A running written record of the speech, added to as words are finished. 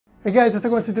Hey guys,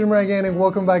 it's Streamer again and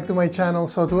welcome back to my channel.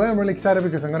 So today I'm really excited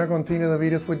because I'm going to continue the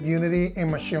videos with Unity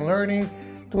and machine learning.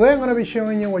 Today I'm going to be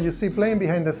showing you what you see playing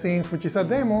behind the scenes, which is a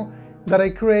demo that I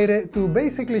created to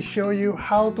basically show you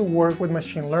how to work with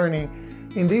machine learning.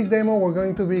 In this demo, we're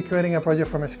going to be creating a project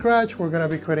from scratch. We're going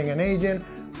to be creating an agent.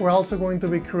 We're also going to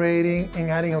be creating and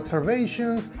adding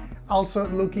observations, also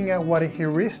looking at what a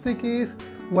heuristic is,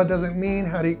 what does it mean,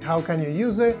 how can you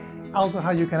use it, also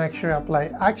how you can actually apply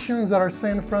actions that are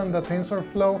sent from the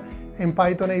TensorFlow and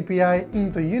Python API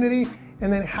into Unity,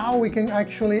 and then how we can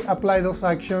actually apply those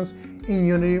actions in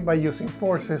Unity by using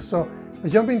forces. So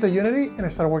let's jump into Unity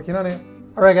and start working on it.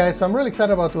 Alright guys, so I'm really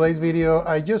excited about today's video.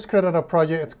 I just created a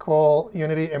project, it's called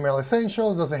Unity ML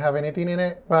Essentials, doesn't have anything in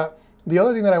it, but the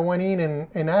other thing that I went in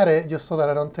and added, just so that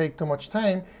I don't take too much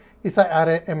time, is I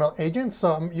added ML agents.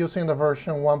 So I'm using the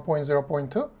version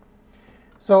 1.0.2.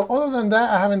 So other than that,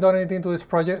 I haven't done anything to this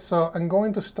project. So I'm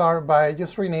going to start by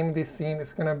just renaming this scene.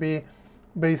 It's going to be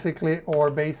basically our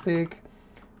basic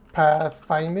path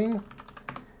finding.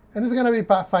 And it's going to be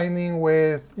path finding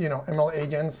with, ML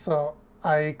agents. So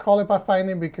I call it path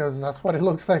finding because that's what it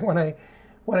looks like when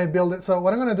I build it. So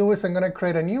what I'm going to do is I'm going to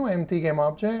create a new empty game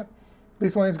object.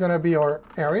 This one is going to be our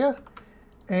area.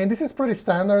 And this is pretty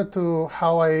standard to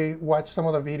how I watch some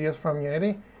of the videos from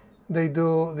Unity. They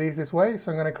do this way,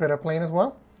 so I'm going to create a plane as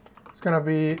well. It's going to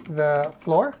be the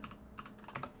floor.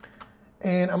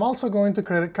 And I'm also going to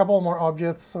create a couple more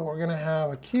objects. So we're going to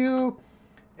have a cube.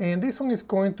 And this one is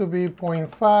going to be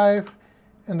 0.5.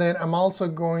 And then I'm also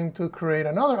going to create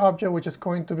another object, which is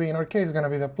going to be, in our case, going to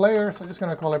be the player. So I'm just going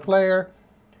to call it player.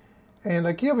 And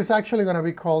the cube is actually going to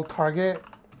be called target.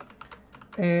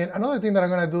 And another thing that I'm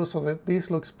going to do so that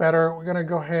this looks better, we're going to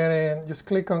go ahead and just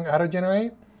click on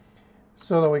auto-generate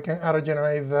so that we can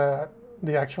auto-generate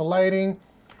the actual lighting.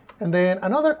 And then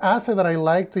another asset that I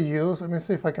like to use, let me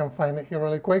see if I can find it here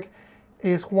really quick,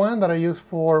 is one that I use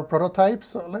for prototypes.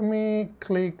 So let me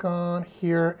click on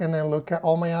here and then look at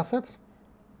all my assets.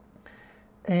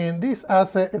 And this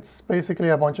asset, it's basically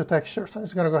a bunch of textures. So I'm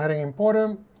just going to go ahead and import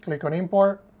them, click on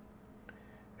import.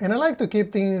 And I like to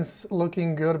keep things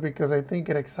looking good because I think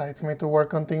it excites me to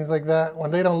work on things like that. When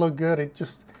they don't look good, it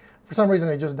just, for some reason,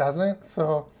 it just doesn't.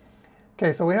 So,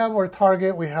 okay, so we have our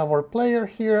target, we have our player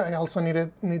here. I also need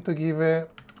to give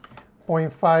it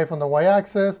 0.5 on the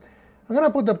y-axis. I'm gonna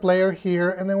put the player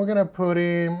here, and then we're gonna put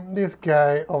in this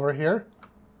guy over here.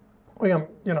 We can,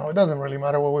 it doesn't really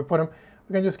matter where we put him.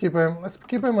 We can just keep him, let's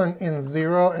keep him in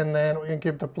 0, and then we can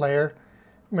keep the player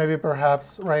maybe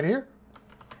perhaps right here.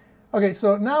 Okay,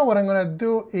 so now what I'm going to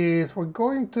do is we're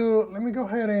going to, let me go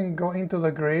ahead and go into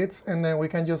the grids, and then we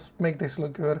can just make this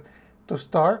look good to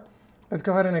start. Let's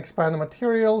go ahead and expand the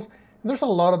materials. And there's a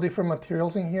lot of different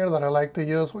materials in here that I like to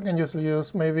use. We can just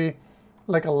use maybe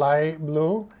like a light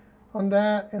blue on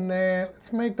that, and then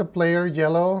let's make the player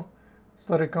yellow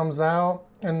so that it comes out,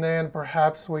 and then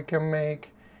perhaps we can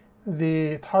make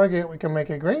the target, we can make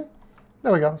it green.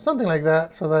 There we go, something like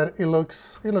that, so that it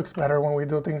looks better when we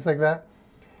do things like that.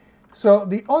 So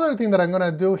the other thing that I'm going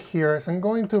to do here is I'm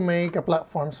going to make a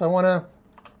platform. So I want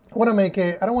to make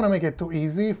it, I don't want to make it too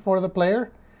easy for the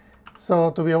player.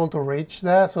 So to be able to reach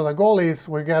that. So the goal is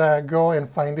we got to go and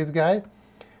find this guy.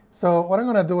 So what I'm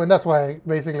going to do, and that's why I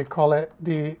basically call it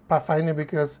the pathfinding,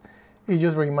 because it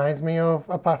just reminds me of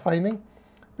a pathfinding.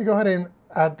 We go ahead and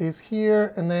add this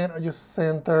here, and then I just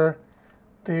center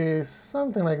this,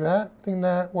 something like that. I think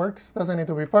that works. Doesn't need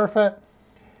to be perfect.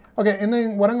 Okay, and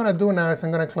then what I'm going to do now is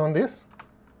I'm going to clone this.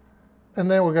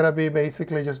 And then we're going to be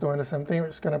basically just doing the same thing. We're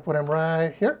just going to put them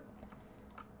right here.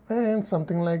 And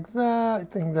something like that. I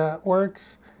think that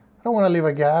works. I don't want to leave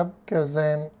a gap because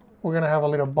then we're going to have a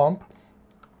little bump.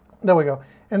 There we go.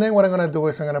 And then what I'm going to do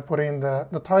is I'm going to put in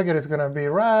the target is going to be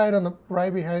right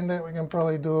behind it. We can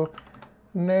probably do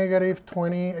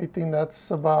 -20. I think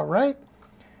that's about right.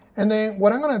 And then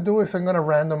what I'm going to do is I'm going to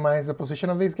randomize the position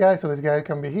of this guy. So this guy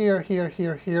can be here, here,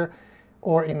 here, here,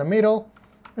 or in the middle.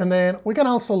 And then we can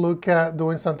also look at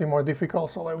doing something more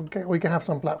difficult. So like we can have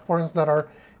some platforms that are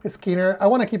skinnier. I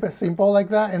want to keep it simple like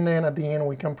that. And then at the end,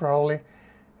 we can probably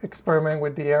experiment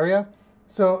with the area.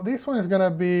 So this one is going to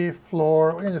be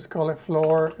floor. We can just call it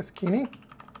floor skinny.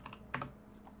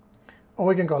 Or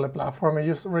we can call it platform. It's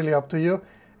just really up to you.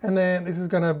 And then this is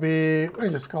going to be, we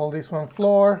just call this one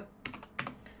floor.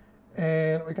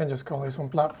 And we can just call this one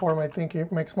platform. I think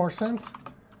it makes more sense.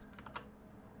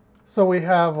 So we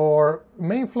have our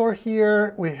main floor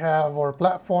here. We have our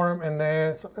platform. And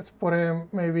then so let's put them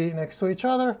maybe next to each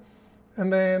other.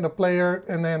 And then the player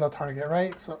and then the target,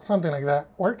 right? So something like that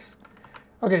works.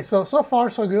 Okay, so far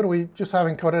so good. We just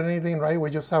haven't coded anything, right? We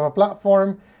just have a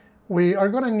platform. We are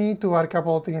going to need to add a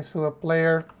couple of things to the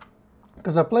player.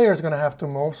 because the player is going to have to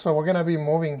move. So we're going to be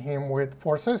moving him with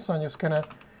forces. So I'm just going to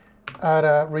add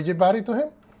a rigid body to him.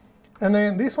 And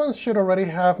then these ones should already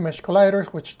have mesh colliders,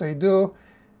 which they do.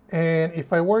 And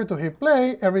if I were to hit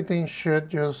play, everything should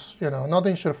just,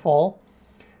 nothing should fall.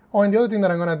 Oh, and the other thing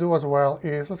that I'm going to do as well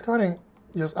is let's go ahead and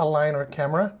just align our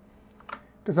camera.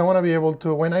 Because I want to be able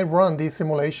to, when I run this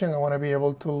simulation, I want to be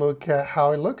able to look at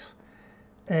how it looks.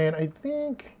 And I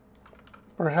think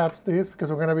perhaps this,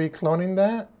 because we're going to be cloning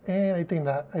that. And I think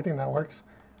that works.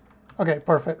 OK,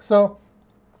 perfect. So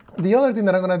the other thing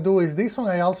that I'm going to do is this one.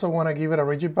 I also want to give it a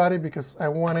rigid body because I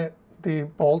wanted the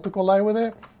ball to collide with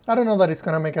it. I don't know that it's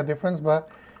going to make a difference, but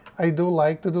I do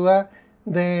like to do that.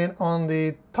 Then on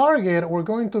the target, we're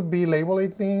going to be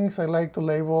labeling things. I like to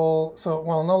label, so,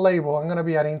 well, no label. I'm going to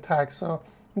be adding tags. So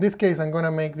in this case, I'm going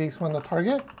to make this one the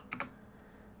target.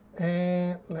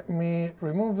 And let me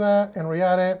remove that and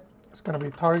re-add it. It's going to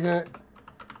be target.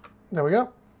 There we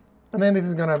go. And then this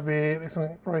is going to be, this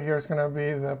one right here is going to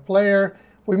be the player.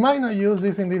 We might not use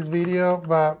this in this video,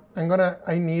 but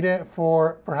I need it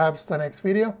for perhaps the next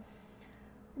video.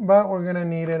 But we're going to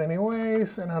need it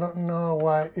anyways, and I don't know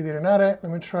why it didn't add it.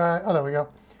 Let me try. Oh, there we go.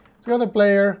 So we got the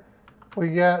player, we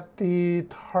got the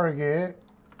target,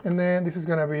 and then this is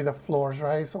going to be the floors,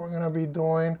 right? So we're going to be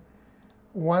doing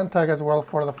one tag as well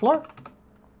for the floor.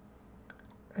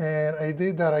 And I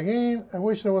did that again. I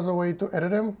wish there was a way to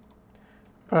edit them,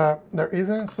 but there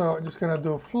isn't. So I'm just going to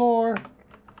do floor.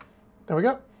 There we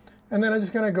go. And then I'm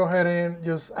just going to go ahead and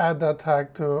just add that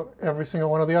tag to every single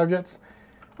one of the objects.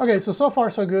 OK, so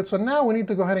far so good. So now we need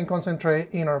to go ahead and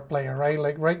concentrate in our player, right?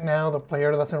 Like right now, the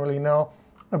player doesn't really know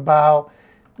about,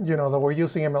 that we're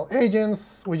using ML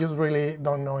agents. We just really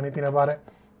don't know anything about it.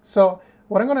 So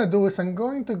what I'm going to do is I'm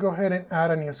going to go ahead and add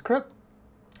a new script.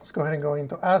 Let's go ahead and go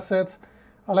into assets.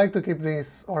 I like to keep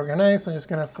these organized. So I'm just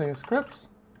going to say scripts.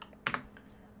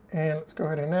 And let's go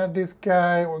ahead and add this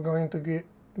guy. We're going to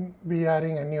be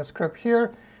adding a new script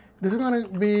here. This is going to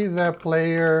be the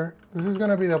player. This is going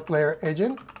to be the player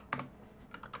agent.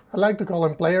 I like to call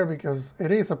him player because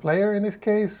it is a player in this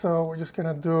case. So we're just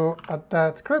going to do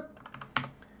that script.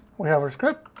 We have our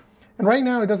script. And right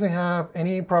now it doesn't have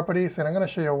any properties, and I'm going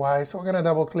to show you why. So we're going to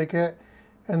double click it,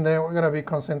 and then we're going to be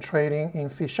concentrating in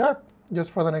C#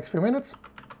 just for the next few minutes.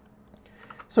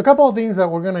 So a couple of things that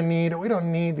we're going to need. We don't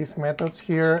need these methods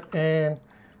here, and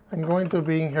I'm going to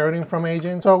be inheriting from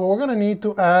agents. So what we're going to need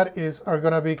to add are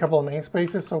going to be a couple of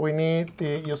namespaces. So we need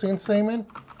the using statement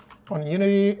on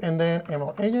Unity and then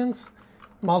ML agents.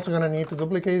 I'm also going to need to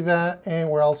duplicate that, and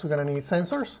we're also going to need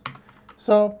sensors.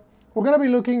 So we're going to be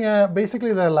looking at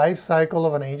basically the life cycle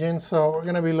of an agent. So we're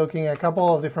going to be looking at a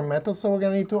couple of different methods that we're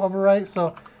going to need to override.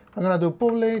 So I'm going to do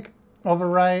public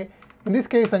override. In this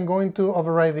case, I'm going to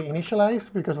override the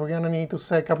initialize because we're going to need to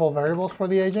set a couple of variables for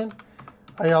the agent.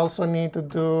 I also need to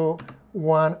do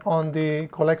one on the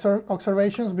collect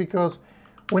observations because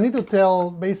we need to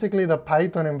tell basically the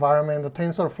Python environment, the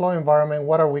TensorFlow environment,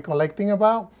 what are we collecting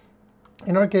about.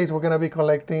 In our case, we're going to be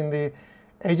collecting the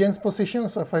agent's position.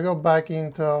 So if I go back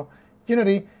into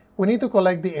Unity, we need to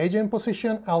collect the agent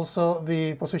position, also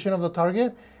the position of the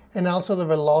target, and also the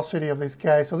velocity of this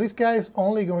guy. So this guy is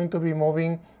only going to be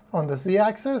moving on the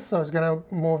z-axis, so it's going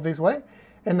to move this way,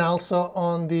 and also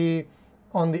on the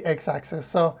x-axis.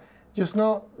 So just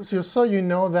so you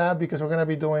know that, because we're going to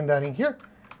be doing that in here.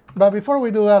 But before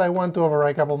we do that, I want to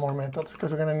override a couple more methods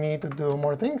because we're going to need to do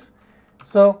more things.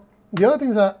 So the other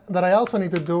things that I also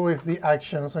need to do is the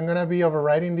actions. I'm going to be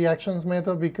overriding the actions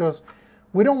method because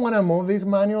we don't want to move these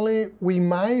manually. We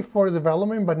might for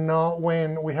development, but not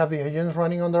when we have the agents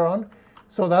running on their own.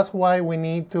 So that's why we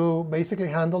need to basically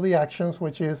handle the actions,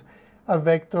 which is a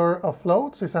vector of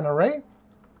floats. It's an array.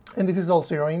 And this is all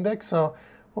 0 index. So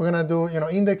we're going to do,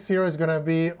 index 0 is going to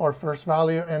be our first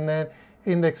value, and then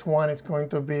index 1 is going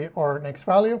to be our next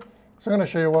value. So I'm going to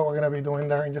show you what we're going to be doing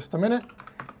there in just a minute.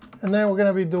 And then we're going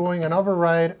to be doing an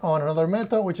override on another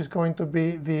method, which is going to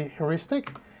be the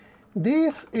heuristic.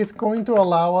 This is going to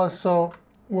allow us, so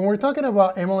when we're talking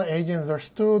about ML agents,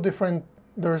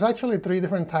 there's actually 3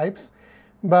 different types.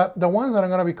 But the ones that I'm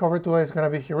going to be covering today is going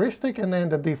to be heuristic and then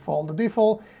the default. The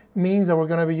default means that we're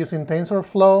going to be using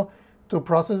TensorFlow to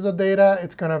process the data.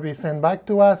 It's going to be sent back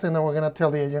to us, and then we're going to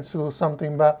tell the agents to do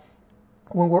something. But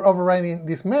when we're overriding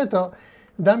this method,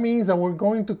 that means that we're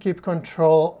going to keep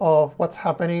control of what's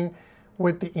happening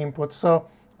with the input. So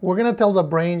we're going to tell the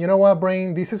brain, you know what,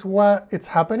 brain, this is what it's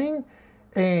happening,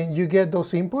 and you get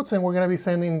those inputs, and we're going to be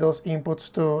sending those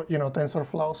inputs to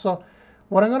TensorFlow. So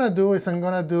what I'm going to do is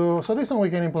so this one we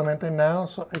can implement it now,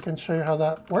 so I can show you how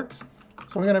that works.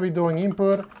 So we're going to be doing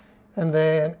input and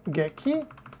then get key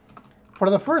For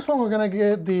the first one, we're going to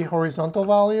get the horizontal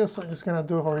value. So I'm just going to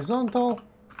do horizontal.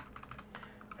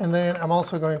 And then I'm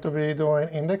also going to be doing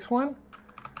index 1.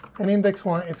 And index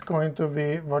 1, it's going to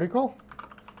be vertical.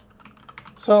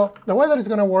 So the way that it's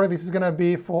going to work, this is going to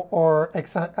be for our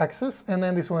x-axis. And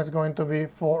then this one is going to be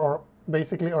for our,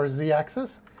 basically our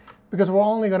z-axis. Because we're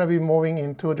only going to be moving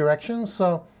in 2 directions.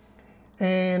 So,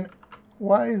 and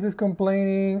why is this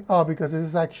complaining? Oh, because this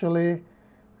is actually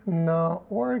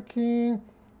not working.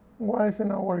 Why is it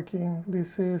not working?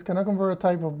 This is, cannot convert a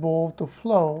type of bool to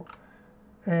flow.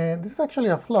 And this is actually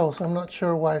a flow, so I'm not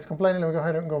sure why it's complaining. Let me go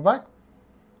ahead and go back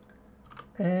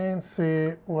and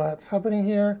see what's happening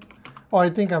here. Oh, I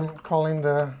think I'm calling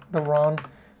the wrong.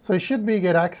 So it should be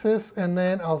get access and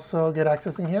then also get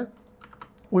access in here.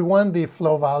 We want the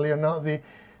flow value, not the.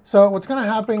 So what's going to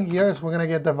happen here is we're going to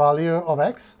get the value of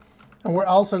x, and we're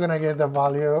also going to get the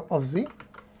value of z.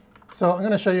 So I'm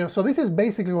going to show you. So this is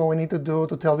basically what we need to do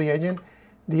to tell the agent.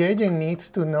 The agent needs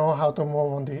to know how to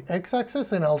move on the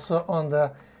x-axis and also on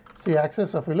the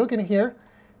z-axis. So if we look in here,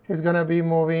 he's going to be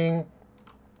moving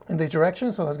in this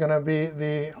direction. So that's going to be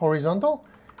the horizontal.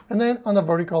 And then on the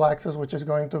vertical axis, which is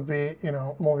going to be,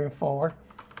 moving forward.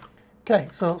 OK,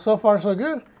 so far so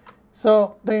good.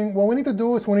 So then what we need to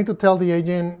do is we need to tell the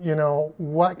agent,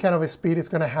 what kind of a speed it's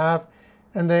going to have.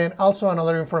 And then also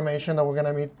another information that we're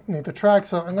going to need to track.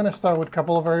 So I'm going to start with a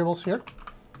couple of variables here.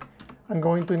 I'm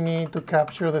going to need to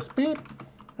capture the speed.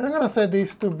 And I'm going to set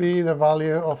this to be the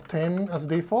value of 10 as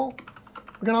default.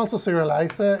 We can also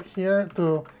serialize it here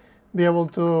to be able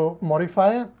to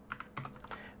modify it.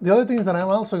 The other things that I'm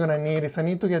also going to need is I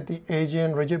need to get the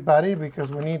agent rigid body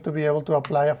because we need to be able to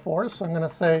apply a force. So I'm going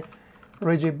to say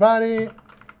rigid body.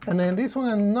 And then this one,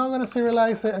 I'm not going to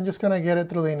serialize it. I'm just going to get it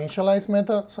through the initialize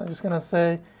method. So I'm just going to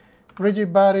say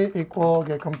rigid body equal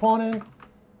get component.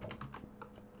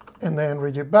 And then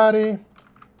rigid body.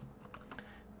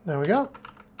 There we go.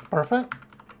 Perfect.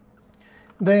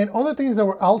 Then other things that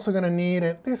we're also going to need,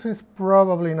 and this is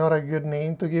probably not a good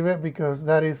name to give it because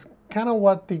that is kind of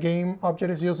what the game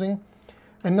object is using.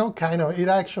 And not kind of, it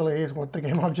actually is what the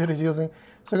game object is using.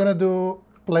 So I'm going to do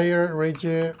player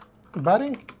rigid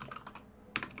body.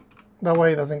 That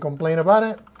way it doesn't complain about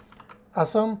it.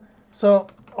 Awesome. So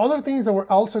other things that we're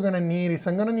also going to need is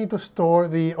I'm going to need to store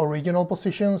the original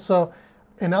position. So,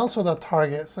 and also the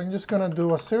target. So I'm just going to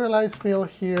do a serialized field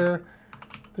here.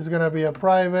 This is going to be a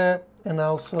private and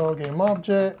also game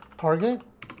object target.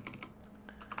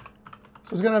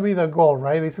 So it's going to be the goal,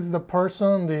 right? This is the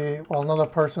person, well, not the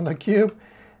person, the cube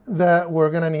that we're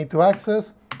going to need to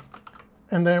access.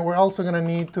 And then we're also going to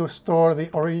need to store the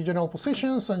original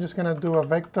position. So I'm just going to do a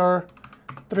vector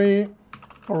 3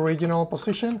 original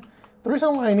position. The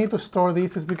reason why I need to store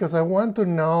this is because I want to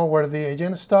know where the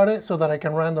agent started so that I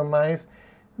can randomize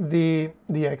the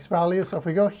x value. So if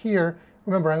we go here,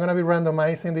 remember, I'm going to be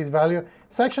randomizing this value.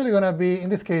 It's actually going to be, in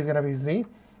this case, going to be z,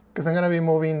 because I'm going to be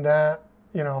moving that,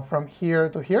 from here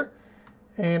to here.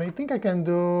 And I think I can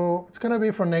do, it's going to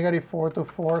be from -4 to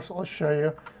 4. So I'll show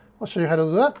you how to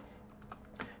do that.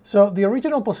 So the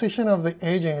original position of the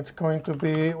agent, it's going to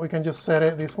be, we can just set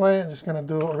it this way. I'm just going to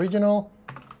do original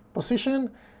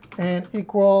position and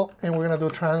equal, and we're going to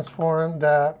do transform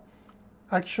that.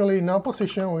 Actually, no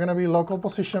position. We're going to be local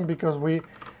position because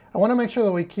I want to make sure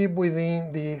that we keep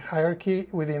within the hierarchy,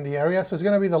 within the area. So it's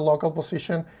going to be the local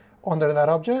position under that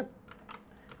object.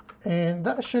 And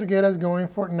that should get us going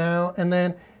for now. And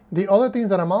then the other things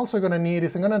that I'm also going to need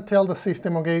is I'm going to tell the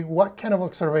system, okay, what kind of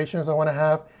observations I want to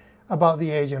have about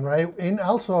the agent, right? And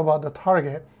also about the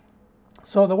target.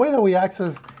 So the way that we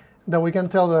access, that we can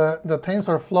tell the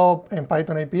TensorFlow and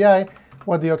Python API,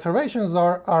 what the observations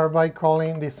are by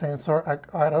calling the sensor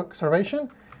at observation.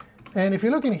 And if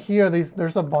you look in here,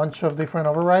 there's a bunch of different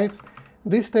overrides.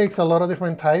 This takes a lot of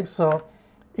different types. So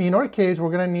in our case,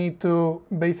 we're going to need to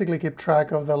basically keep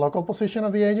track of the local position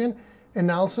of the agent and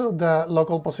also the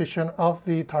local position of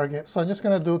the target. So I'm just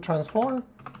going to do transform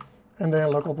and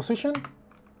then local position.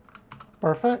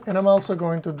 Perfect. And I'm also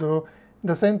going to do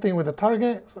the same thing with the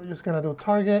target. So I'm just going to do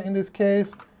target in this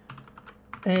case.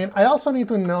 And I also need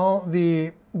to know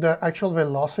the actual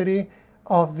velocity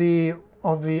of the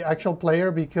actual player,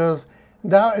 because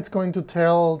now it's going to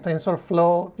tell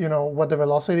TensorFlow, what the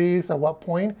velocity is at what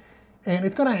point. And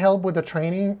it's going to help with the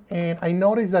training. And I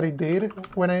noticed that it did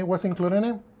when I was including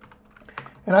it.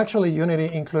 And actually, Unity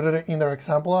included it in their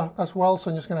example as well. So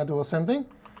I'm just going to do the same thing.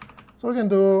 So we can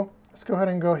do, let's go ahead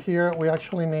and go here. We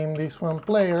actually named this one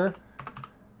player.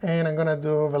 And I'm going to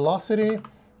do velocity.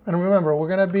 And remember,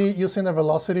 we're going to be using the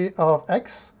velocity of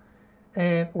x.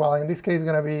 And, well, in this case, it's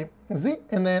going to be z.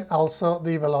 And then also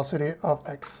the velocity of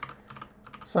x.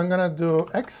 So I'm going to do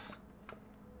x.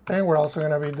 And we're also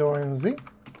going to be doing Z.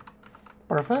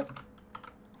 Perfect.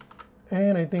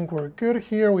 And I think we're good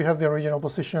here. We have the original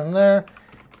position there.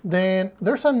 Then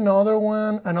there's another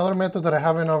one, another method that I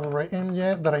haven't overwritten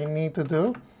yet that I need to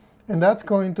do. And that's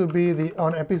going to be the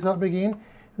onEpisodeBegin.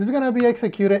 This is going to be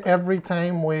executed every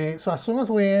time so as soon as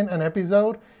we end an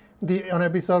episode, the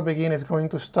onEpisodeBegin is going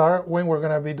to start when we're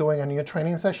going to be doing a new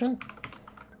training session.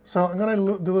 So I'm going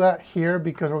to do that here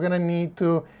because we're going to need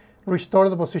to restore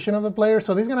the position of the player.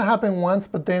 So this is going to happen once,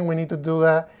 but then we need to do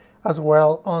that as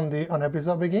well on the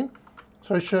onEpisodeBegin.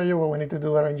 So I'll show you what we need to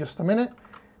do there in just a minute.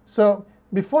 So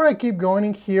before I keep going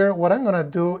in here, what I'm going to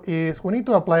do is we need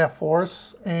to apply a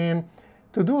force. And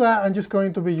to do that, I'm just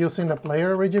going to be using the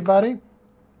player rigid body.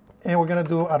 And we're going to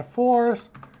do add force.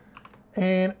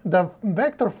 And the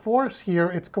vector force here,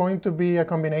 it's going to be a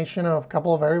combination of a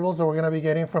couple of variables that we're going to be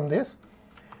getting from this.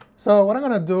 So what I'm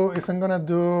going to do is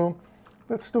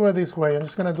let's do it this way. I'm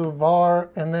just going to do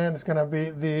var, and then it's going to be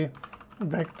the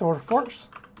vector force.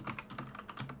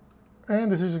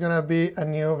 And this is going to be a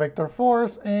new vector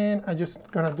force, and I'm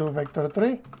just going to do vector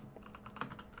 3.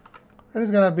 And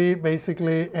it's going to be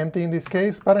basically empty in this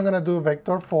case, but I'm going to do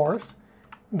vector force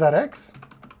dot x.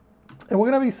 And we're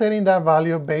going to be setting that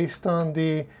value based on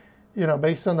the,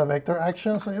 based on the vector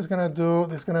action. So I'm just going to do,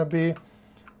 this is going to be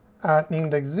at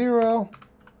index 0.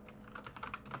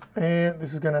 And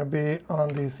this is going to be on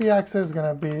the z-axis, going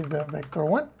to be the vector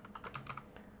 1.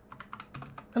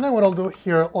 And then what I'll do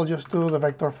here, I'll just do the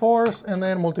vector force and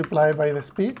then multiply by the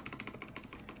speed.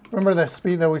 Remember the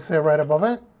speed that we set right above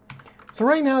it? So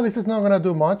right now, this is not going to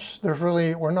do much.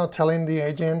 We're not telling the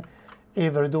agent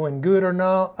if they're doing good or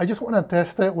not. I just want to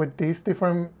test it with these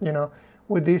different,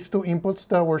 with these two inputs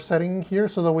that we're setting here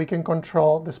so that we can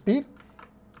control the speed.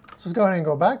 So let's go ahead and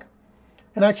go back.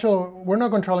 And actually, we're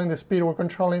not controlling the speed, we're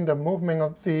controlling the movement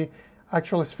of the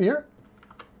actual sphere.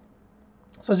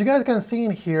 So as you guys can see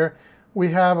in here, we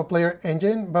have a player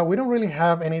engine, but we don't really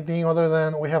have anything other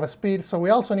than we have a speed. So we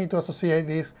also need to associate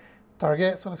this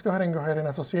target. So let's go ahead and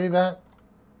associate that.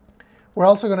 We're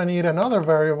also going to need another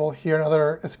variable here,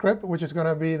 another script, which is going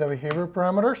to be the behavior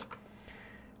parameters.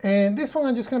 And this one,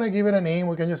 I'm just going to give it a name.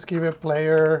 We can just give it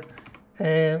player.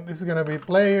 And this is going to be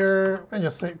player, and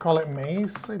just call it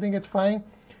maze. I think it's fine.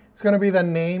 It's going to be the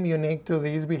name unique to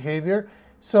this behavior.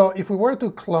 So if we were to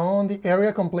clone the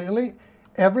area completely,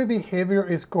 every behavior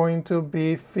is going to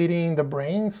be feeding the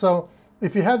brain. So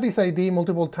if you have this ID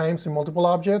multiple times in multiple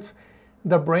objects,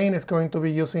 the brain is going to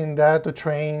be using that to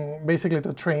train, basically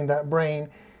to train that brain.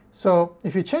 So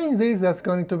if you change this, that's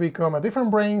going to become a different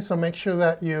brain. So make sure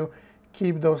that you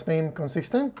keep those names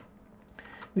consistent.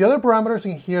 The other parameters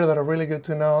in here that are really good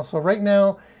to know. So right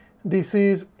now, this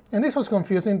is, and this was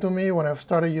confusing to me when I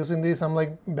started using this. I'm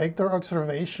like, vector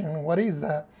observation, what is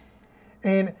that?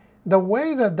 And the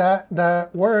way that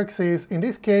works is, in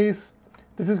this case,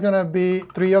 this is going to be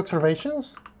 3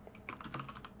 observations.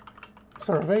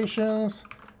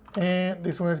 And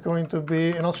this one is going to be,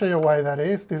 and I'll show you why that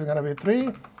is. This is going to be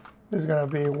 3. This is going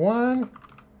to be 1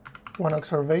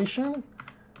 observation.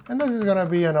 And this is going to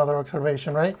be another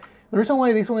observation, right? The reason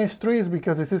why this one is 3 is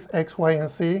because this is X, Y, and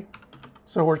Z.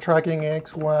 So we're tracking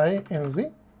X, Y, and Z.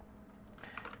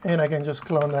 And I can just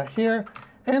clone that here.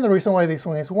 And the reason why this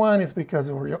one is 1 is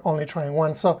because we're only trying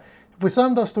 1. So if we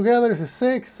sum those together, this is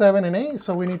 6, 7, and 8.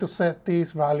 So we need to set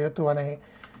this value to an 8.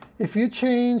 If you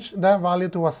change that value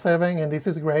to a 7 and this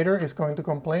is greater, it's going to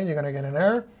complain. You're going to get an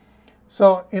error.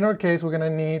 So in our case, we're going to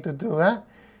need to do that.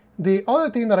 The other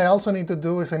thing that I also need to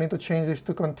do is I need to change this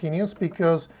to continuous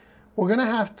because we're going to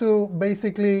have to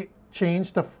basically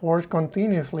change the force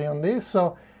continuously on this.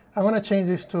 So I'm going to change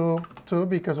this to 2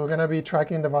 because we're going to be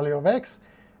tracking the value of X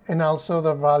and also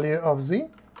the value of Z.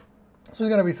 So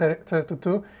it's going to be set to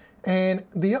 2. And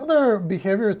the other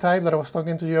behavior type that I was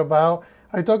talking to you about,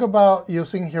 I talk about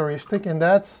using heuristic, and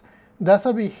that's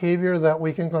a behavior that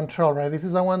we can control, right? This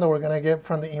is the one that we're going to get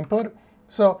from the input.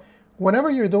 So whenever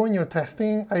you're doing your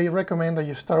testing, I recommend that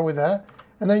you start with that,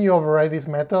 and then you override this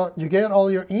method. You get all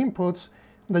your inputs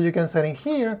that you can set in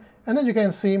here, and then you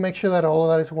can see, make sure that all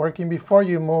of that is working before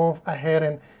you move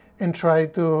ahead and try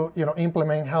to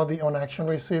implement how the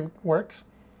onActionReceive works.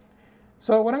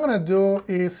 So what I'm going to do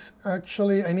is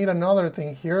actually, I need another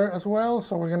thing here as well.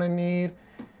 So we're going to need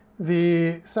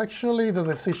it's actually the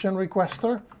decision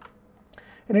requester.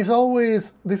 And it's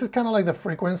always, this is kind of like the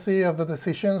frequency of the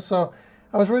decision. So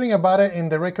I was reading about it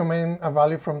and they recommend a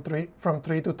value from 3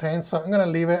 to 10. So I'm going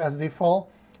to leave it as default.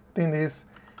 I think this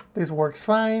works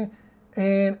fine.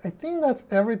 And I think that's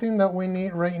everything that we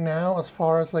need right now as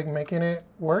far as like making it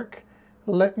work.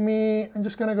 I'm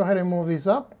just going to go ahead and move this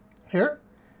up here.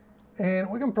 And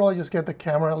we can probably just get the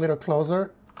camera a little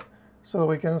closer so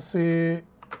we can see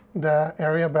the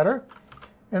area better.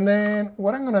 And then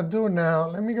what I'm going to do now,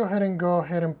 let me go ahead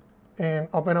and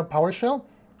open up PowerShell.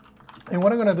 And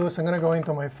what I'm going to do is I'm going to go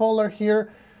into my folder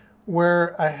here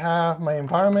where I have my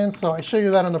environment. So I showed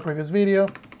you that on the previous video.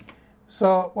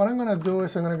 So what I'm going to do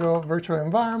is I'm going to go virtual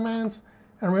environments.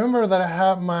 And remember that I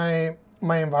have my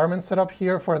environment set up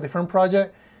here for a different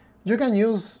project. You can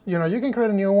use, you can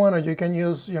create a new one, or you can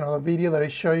use, the video that I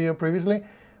showed you previously.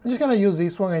 I'm just going to use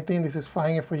this one. I think this is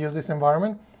fine if we use this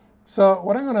environment. So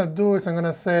what I'm going to do is I'm going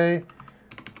to say,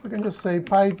 we can just say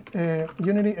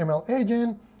Unity ML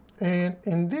agent. And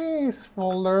in this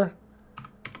folder,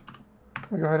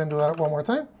 let me go ahead and do that one more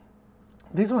time.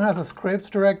 This one has a scripts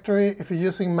directory. If you're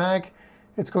using Mac,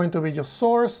 it's going to be just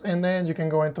source, and then you can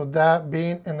go into that,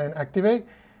 bin, and then activate.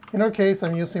 In our case,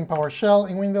 I'm using PowerShell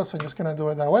in Windows, so I'm just going to do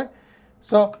it that way.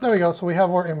 So there we go. So we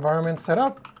have our environment set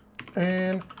up,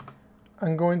 and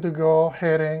I'm going to go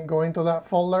ahead and go into that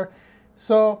folder.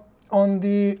 So on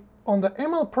the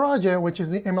ML project, which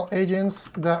is the ML agents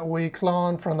that we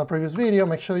cloned from the previous video,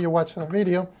 make sure you watch that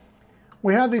video.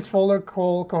 We have this folder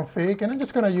called config, and I'm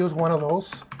just going to use one of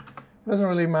those. It doesn't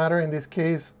really matter in this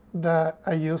case that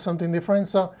I use something different.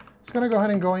 So I'm just going to go ahead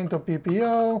and go into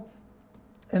PPO,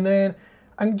 and then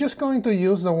I'm just going to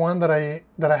use the one that I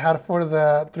had for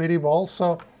the 3D ball.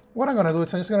 So what I'm going to do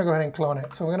is I'm just going to go ahead and clone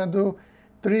it. So we're going to do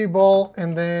 3D ball,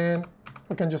 and then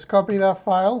we can just copy that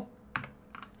file.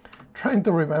 Trying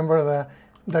to remember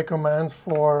the commands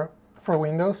for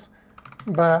Windows,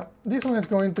 but this one is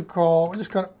going to call,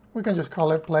 we can just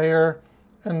call it player,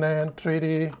 and then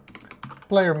 3D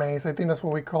player maze. I think that's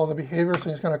what we call the behavior, so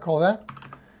I'm just going to call that.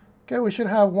 Okay, we should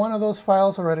have one of those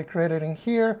files already created in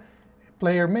here,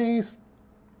 player maze.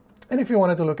 And if you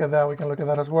wanted to look at that, we can look at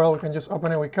that as well. We can just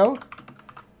open it with code.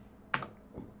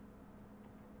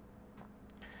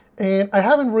 And I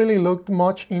haven't really looked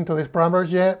much into these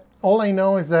parameters yet. All I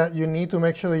know is that you need to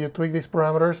make sure that you tweak these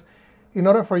parameters in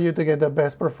order for you to get the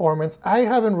best performance. I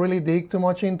haven't really dig too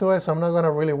much into it, so I'm not going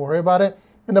to really worry about it.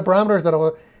 And the parameters that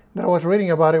I was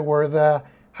reading about it were the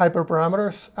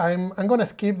hyperparameters. I'm going to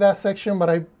skip that section, but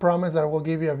I promise that I will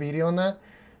give you a video on that.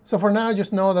 So for now,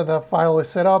 just know that the file is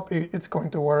set up. It's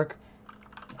going to work.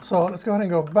 So let's go ahead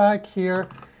and go back here.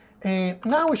 And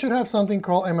now we should have something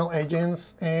called ML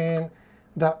agents and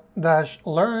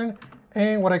 -learn.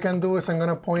 And what I can do is I'm going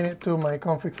to point it to my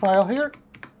config file here.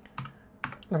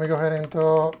 Let me go ahead and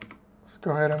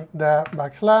that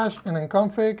 / and then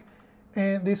config.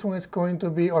 And this one is going to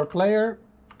be our player.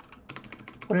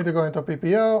 We need to go into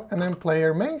PPO and then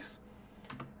player maze.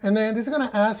 And then this is going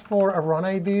to ask for a run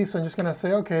ID. So I'm just going to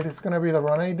say, OK, this is going to be the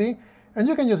run ID. And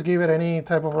you can just give it any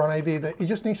type of run ID. It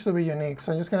just needs to be unique.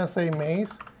 So I'm just going to say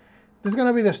maze. This is going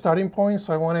to be the starting point.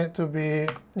 So I want it to be,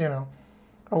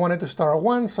 I want it to start at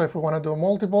 1. So if we want to do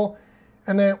multiple,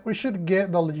 and then we should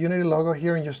get the Unity logo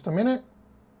here in just a minute.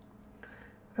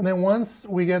 And then once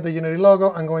we get the Unity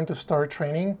logo, I'm going to start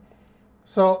training.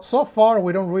 So far,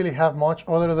 we don't really have much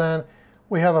other than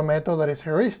we have a method that is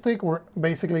heuristic. We're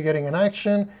basically getting an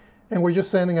action, and we're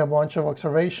just sending a bunch of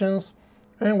observations.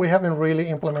 And we haven't really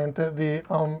implemented the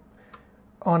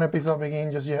on episode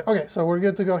begin just yet. OK, so we're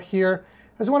good to go here.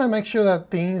 I just want to make sure that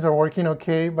things are working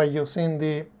OK by using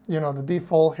the, the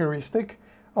default heuristic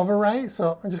override.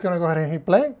 So I'm just going to go ahead and hit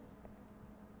play.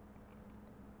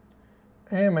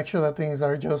 And make sure that things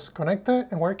are just connected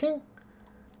and working.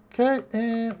 OK,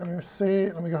 and let me see.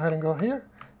 Let me go ahead and go here.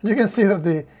 You can see that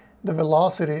the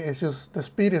velocity is just, the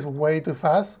speed is way too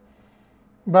fast.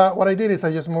 But what I did is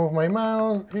I just moved my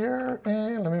mouse here,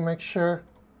 and let me make sure.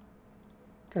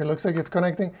 OK, it looks like it's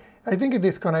connecting. I think it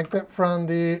disconnected from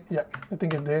the, yeah, I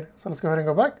think it did. So let's go ahead and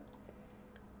go back.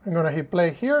 I'm going to hit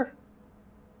play here.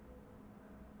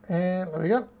 And there we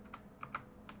go.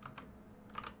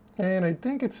 And I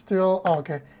think it's still, oh,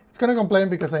 OK. It's going to complain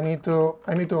because I need to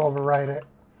override it.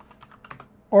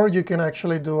 Or you can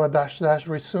actually do a --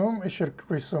 resume. It should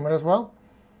resume it as well.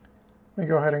 Let me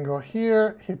go ahead and go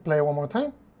here, hit play one more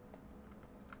time.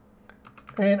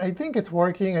 And I think it's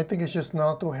working. I think it's just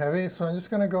not too heavy. So I'm just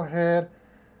going to go ahead.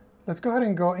 Let's go ahead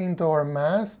and go into our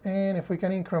mass. And if we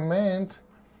can increment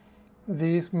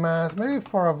this mass, maybe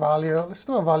for a value, let's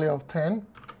do a value of 10.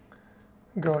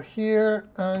 Go here.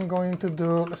 I'm going to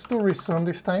do, let's do resume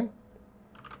this time.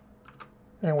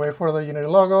 And wait for the Unity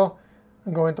logo.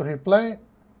 I'm going to hit play.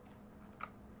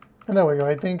 And there we go.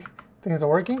 I think things are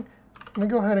working. Let me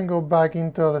go ahead and go back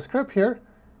into the script here.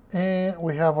 And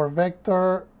we have our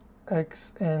vector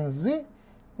x and z,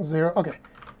 0. OK,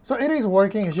 so it is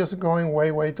working. It's just going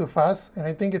way, way too fast. And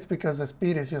I think it's because the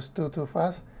speed is just too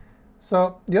fast.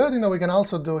 So the other thing that we can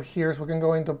also do here is we can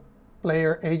go into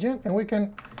player agent, and we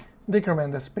can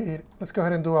decrement the speed. Let's go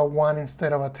ahead and do a 1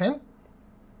 instead of a 10.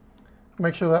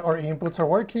 Make sure that our inputs are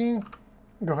working.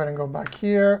 Go ahead and go back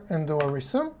here and do a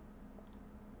resume.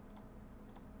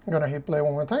 I'm going to hit play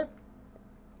one more time.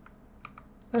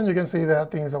 And you can see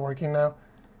that things are working now.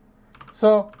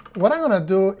 So what I'm going to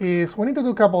do is we need to do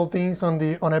a couple of things on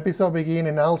episode begin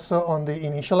and also on the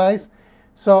initialize.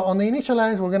 So on the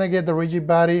initialize, we're going to get the rigid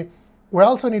body. We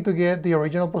also need to get the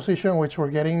original position, which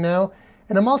we're getting now.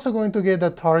 And I'm also going to get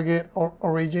the target or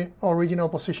original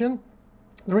position.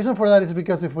 The reason for that is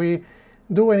because if we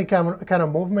do any kind of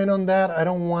movement on that, I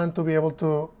don't want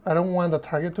the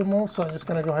target to move. So I'm just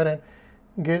going to go ahead and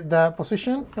get that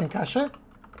position and cache it.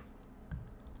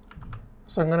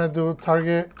 So I'm going to do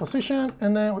target position,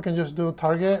 and then we can just do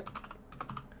target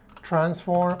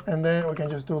transform, and then we can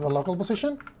just do the local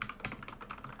position.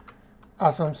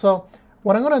 Awesome. So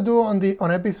what I'm going to do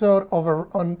on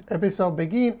episode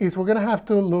begin is we're going to have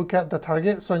to look at the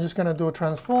target. So I'm just going to do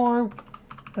transform,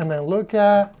 and then look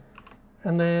at,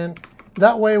 and then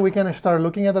that way we can start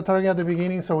looking at the target at the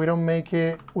beginning, so we don't make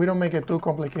it too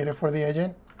complicated for the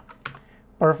agent.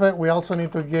 Perfect. We also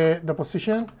need to get the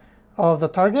position of the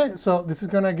target. So this is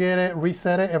going to get it,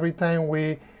 reset it every time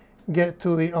we get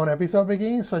to the on episode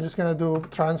begin. So I'm just going to do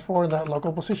transform that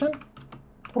local position.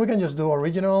 We can just do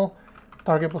original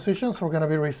target position. So we're going to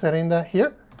be resetting that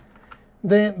here.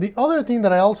 Then the other thing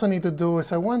that I also need to do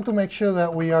is I want to make sure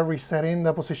that we are resetting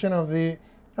the position of the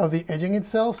agent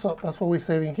itself. So that's what we're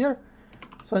saving here.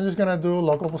 So I'm just going to do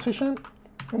local position,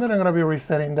 and then I'm going to be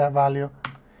resetting that value.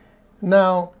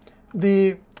 Now,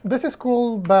 this is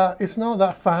cool, but it's not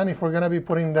that fun if we're going to be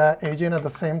putting that agent at the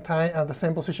same time, at the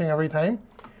same position every time.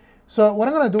 So what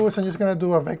I'm going to do is I'm just going to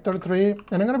do a vector tree,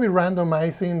 and I'm going to be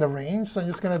randomizing the range. So I'm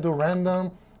just going to do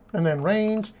random and then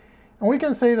range. And we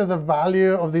can say that the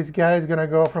value of this guy is going to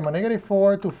go from a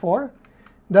 -4 to 4.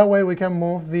 That way we can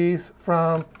move these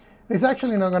from, it's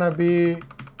actually not going to be,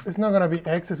 it's not going to be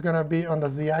X, it's going to be on the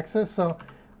Z axis. So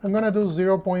I'm going to do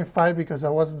 0.5 because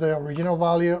that was the original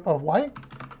value of Y.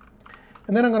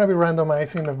 And then I'm going to be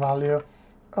randomizing the value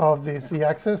of the Z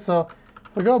axis. So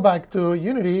if we go back to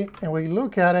Unity and we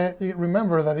look at it, you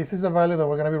remember that this is the value that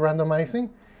we're going to be randomizing.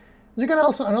 You can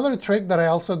also, another trick that I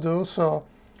also do, so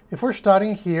if we're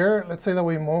starting here, let's say that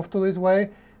we move to this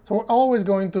way, so we're always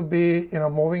going to be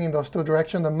moving in those two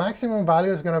directions. The maximum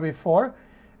value is going to be 4,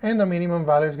 and the minimum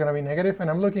value is going to be negative. And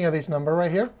I'm looking at this number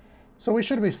right here. So we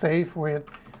should be safe with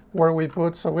where we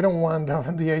put, so we don't want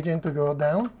the agent to go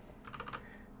down.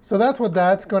 So that's what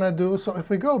that's going to do. So if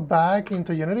we go back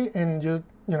into Unity and you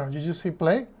just hit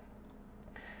play,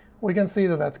 we can see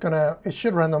that it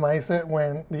should randomize it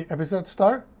when the episodes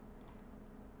start.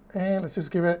 And let's just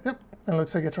give it, yep, it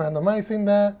looks like it's randomizing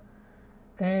that.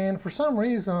 And for some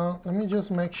reason, let me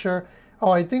just make sure. Oh,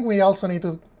 I think we also need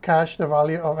to cache the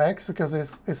value of X because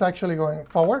it's actually going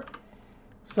forward.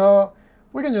 So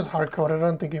we can just hard code it. I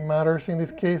don't think it matters in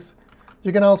this case.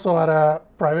 You can also add a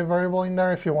private variable in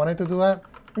there if you wanted to do that.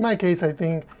 In my case, I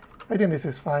think this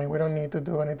is fine. We don't need to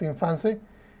do anything fancy.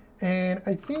 And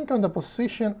I think on the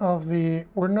position of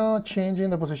we're not changing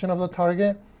the position of the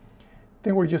target. I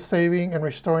think we're just saving and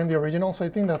restoring the original. So I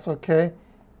think that's OK.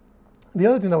 The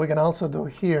other thing that we can also do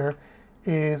here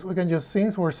is we can just,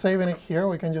 since we're saving it here,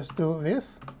 we can just do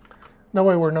this. That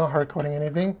way we're not hard coding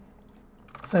anything.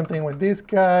 Same thing with this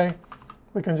guy.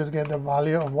 We can just get the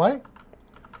value of Y.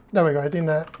 There we go. I think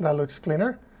that looks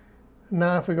cleaner.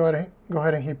 Now if we go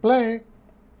ahead and hit play,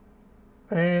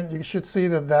 and you should see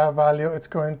that value, it's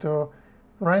going to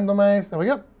randomize. There we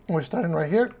go. We're starting right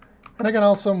here. And I can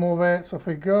also move it. So if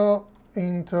we go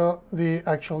into the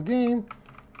actual game,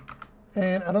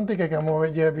 and I don't think I can move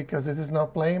it yet because this is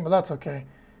not playing, but that's OK.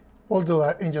 We'll do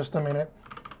that in just a minute.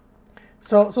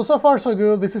 So far so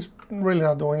good. This is really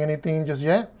not doing anything just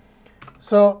yet.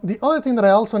 So the other thing that I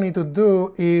also need to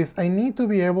do is I need to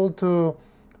be able to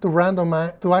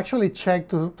randomize, to actually check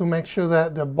to make sure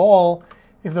that the ball,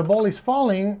 if the ball is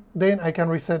falling, then I can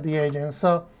reset the agent.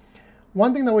 So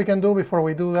one thing that we can do before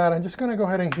we do that, I'm just going to go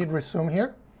ahead and hit resume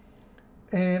here.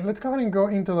 And let's go ahead and go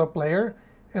into the player.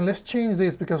 And let's change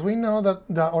this because we know that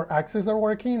our axes are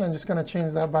working. I'm just going to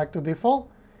change that back to default.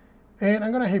 And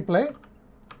I'm going to hit play.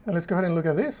 And let's go ahead and look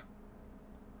at this.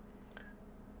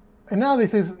 And now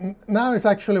it's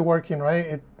actually working, right?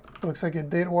 It looks like it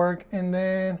did work. And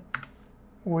then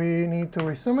we need to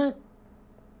resume it.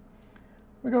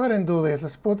 We go ahead and do this.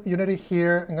 Let's put Unity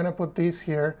here. I'm going to put this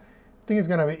here. I think it's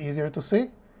going to be easier to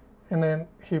see. And then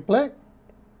hit play.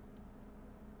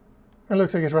 It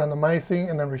looks like it's randomizing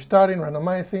and then restarting,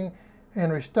 randomizing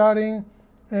and restarting.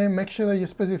 And make sure that you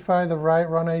specify the right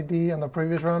run ID on the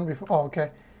previous run before. Oh, OK.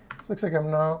 It looks like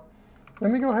I'm not let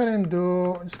me go ahead and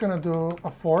I'm just going to do a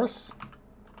force.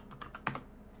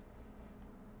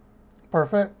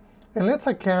 Perfect. And let's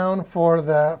account for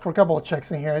a couple of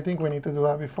checks in here. I think we need to do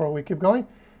that before we keep going.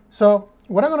 So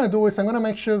what I'm going to do is I'm going to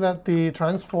make sure that the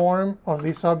transform of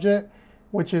this object,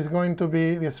 which is going to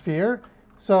be the sphere.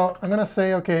 So I'm going to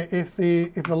say, okay, if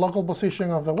the local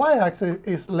position of the y-axis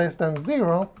is less than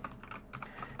 0,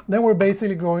 then we're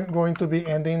basically going to be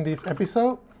ending this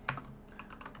episode.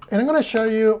 And I'm going to show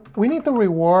you, we need to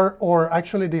reward or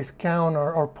actually discount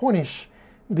or punish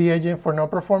the agent for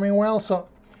not performing well. So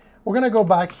we're going to go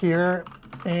back here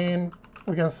and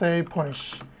we can say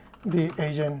punish the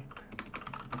agent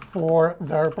for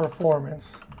their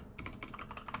performance.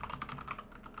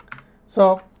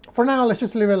 So for now, let's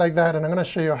just leave it like that, and I'm going to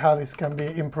show you how this can be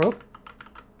improved.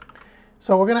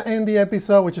 So we're going to end the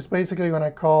episode, which is basically going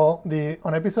to call the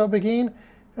onEpisodeBegin,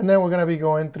 and then we're going to be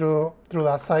going through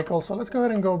that cycle. So let's go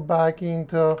ahead and go back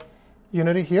into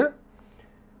Unity here.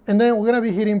 And then we're going to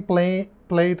be hitting play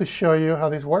to show you how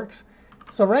this works.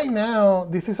 So right now,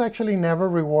 this is actually never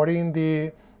rewarding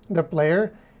the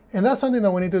player. And that's something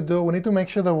that we need to do. We need to make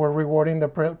sure that we're rewarding the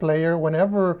player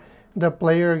whenever the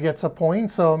player gets a point.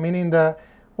 So meaning that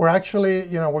we're actually,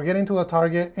 we're getting to the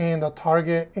target and the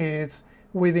target is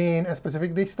within a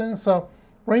specific distance. So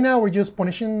right now, we're just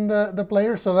punishing the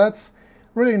player. So that's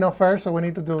really not fair. So we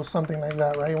need to do something like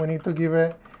that, right? We need to give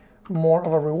it more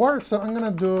of a reward. So I'm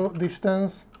going to do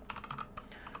distance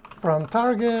from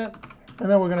target. And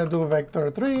then we're going to do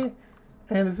vector 3.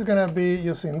 And this is going to be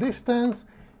using distance.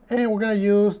 And we're going to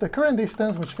use the current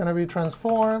distance, which is going to be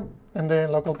transform, and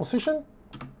then local position.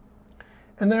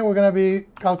 And then we're going to be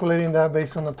calculating that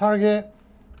based on the target,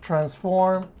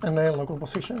 transform, and then local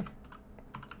position.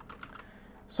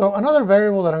 So another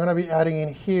variable that I'm going to be adding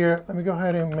in here, let me go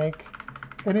ahead and make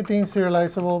anything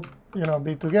serializable,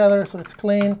 be together, so it's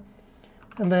clean.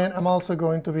 And then I'm also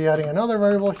going to be adding another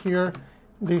variable here,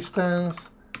 distance.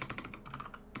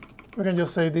 We can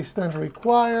just say distance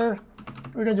required.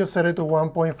 We can just set it to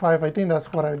 1.5. I think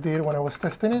that's what I did when I was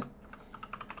testing it.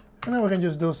 And then we can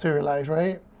just do serialize,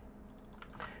 right?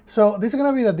 So this is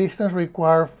going to be the distance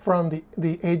required from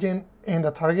the agent and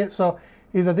the target. So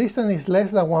if the distance is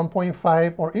less than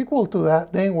 1.5 or equal to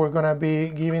that, then we're going to be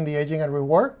giving the agent a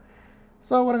reward.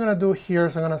 So what I'm going to do here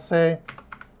is I'm going to say,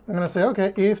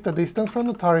 okay, if the distance from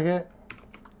the target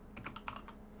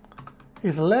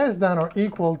is less than or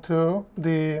equal to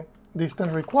the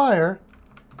distance required,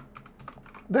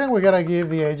 then we got to give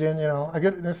the agent,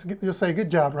 let's just say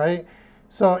good job, right?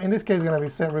 So in this case, it's going to be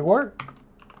set reward.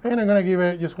 And I'm going to give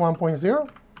it just 1.0.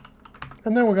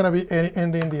 And then we're going to be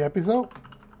ending the episode.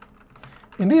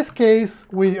 In this case,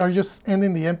 we are just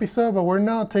ending the episode, but we're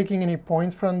not taking any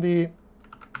points from the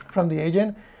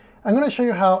agent. I'm going to show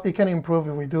you how it can improve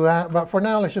if we do that. But for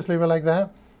now, let's just leave it like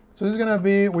that. So this is going to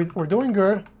be, we're doing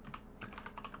good.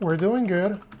 We're doing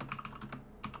good.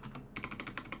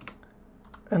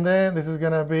 And then this is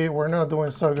going to be, we're not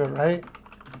doing so good, right?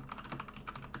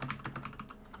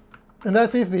 And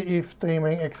that's if the if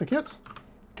statement executes.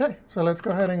 Okay, so let's go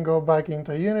ahead and go back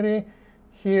into Unity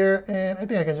here. And I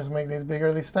think I can just make this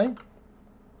bigger this time.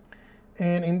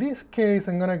 And in this case,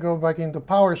 I'm going to go back into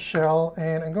PowerShell.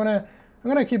 And I'm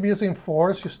going to keep using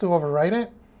force just to override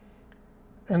it.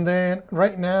 And then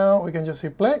right now, we can just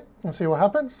hit play and see what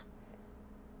happens.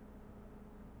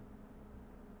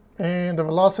 And the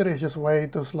velocity is just way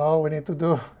too slow. We need to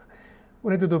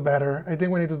do better. I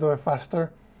think we need to do it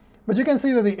faster. But you can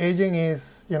see that the aging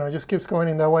is, just keeps going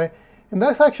in that way. And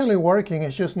that's actually working.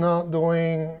 It's just not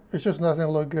doing, it just doesn't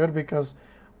look good because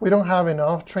we don't have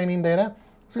enough training data.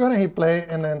 So go ahead and hit play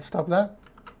and then stop that.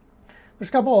 There's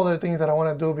a couple other things that I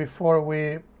want to do before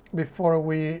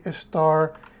we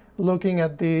start looking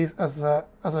at these as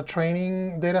a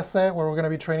training data set where we're going to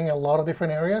be training a lot of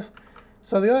different areas.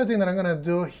 So the other thing that I'm going to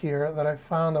do here that I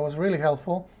found that was really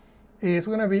helpful is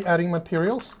we're going to be adding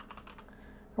materials.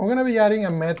 We're going to be adding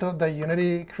a method that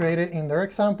Unity created in their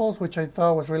examples, which I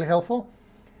thought was really helpful.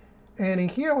 And in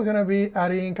here, we're going to be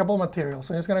adding a couple of materials.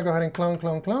 So I'm just going to go ahead and clone,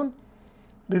 clone, clone.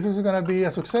 This is going to be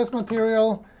a success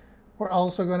material. We're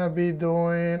also going to be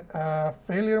doing a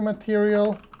failure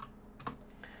material.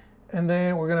 And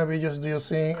then we're going to be just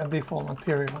using a default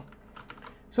material.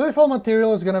 So the default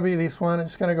material is going to be this one. I'm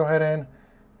just going to go ahead and,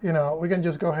 we can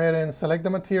just go ahead and select the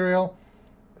material.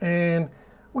 And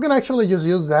we can actually just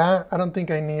use that. I don't think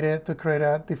I need it to create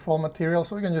a default material.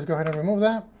 So we can just go ahead and remove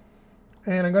that.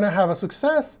 And I'm going to have a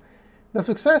success. The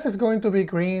success is going to be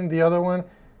green, the other one.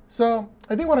 So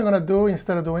I think what I'm going to do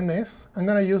instead of doing this, I'm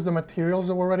going to use the materials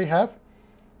that we already have.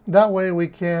 That way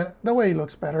it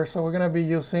looks better. So we're going to be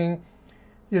using,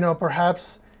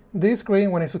 perhaps this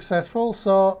green when it's successful.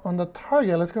 So on the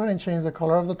target, let's go ahead and change the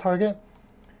color of the target.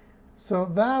 So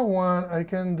that one I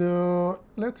can do,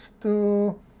 let's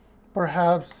do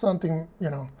perhaps something,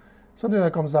 something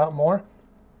that comes out more.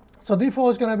 So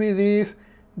default is going to be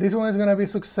this one is going to be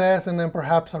success, and then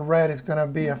perhaps a red is going to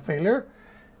be a failure.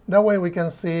 That way we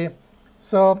can see.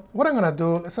 So what I'm going to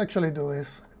do, let's actually do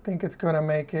this. I think it's going to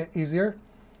make it easier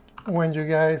when you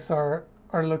guys are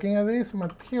looking at these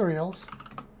materials.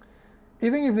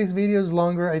 Even if this video is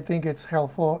longer, I think it's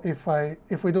helpful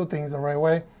if we do things the right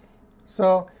way.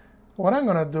 So what I'm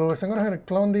going to do is I'm going to go ahead and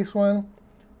clone this one.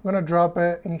 I'm going to drop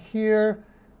it in here,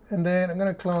 and then I'm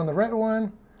going to clone the red one.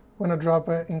 I'm going to drop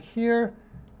it in here,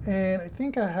 and I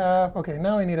think I have, okay,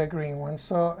 now I need a green one.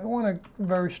 So I want a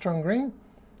very strong green.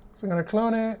 So I'm going to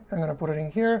clone it. I'm going to put it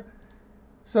in here.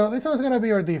 So this one is going to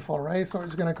be our default, right? So we're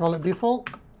just going to call it default.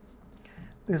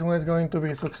 This one is going to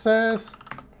be success.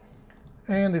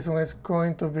 And this one is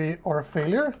going to be our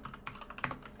failure.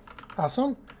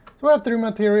 Awesome. So we have 3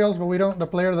 materials, but the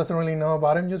player doesn't really know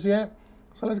about them just yet.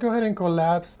 So let's go ahead and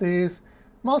collapse these.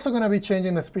 I'm also going to be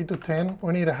changing the speed to 10.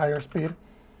 We need a higher speed.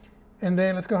 And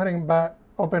then let's go ahead and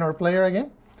open our player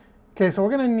again. Okay, so we're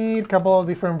going to need a couple of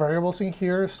different variables in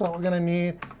here. So we're going to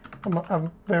need a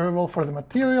variable for the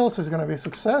material. So it's going to be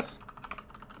success.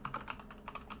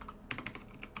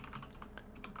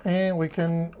 And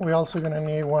we also going to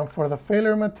need one for the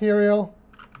failure material.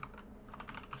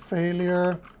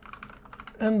 Failure.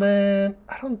 And then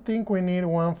I don't think we need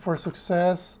one for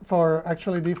success, for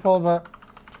actually default, but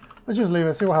let's just leave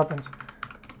it, see what happens.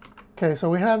 Okay, so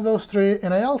we have those 3,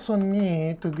 and I also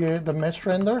need to get the mesh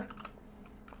render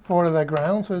for the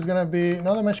ground. So it's going to be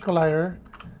another mesh collider,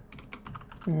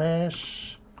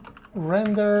 mesh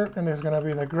render, and there's going to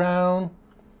be the ground,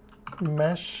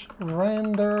 mesh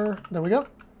render. There we go.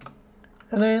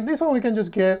 And then this one we can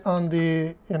just get on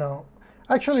the,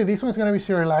 actually this one's going to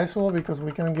be serializable because we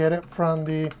can get it from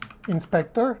the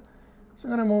inspector. So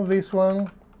I'm going to move this one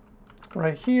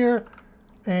right here.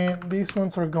 And these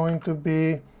ones are going to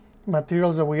be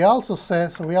materials that we also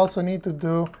set. So we also need to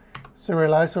do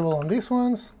serializable on these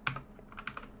ones.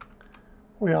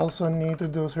 We also need to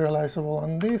do serializable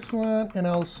on this one, and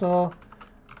also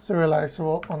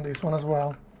serializable on this one as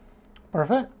well.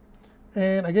 Perfect.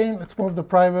 And again, let's move the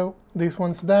private, these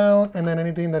ones down, and then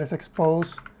anything that is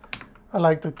exposed, I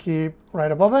like to keep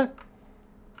right above it.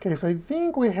 Okay, so I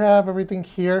think we have everything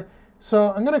here.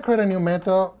 So I'm going to create a new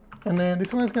method, and then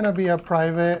this one is going to be a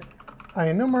private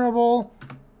enumerable,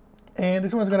 and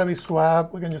this one is going to be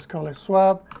swap. We can just call it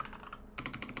swap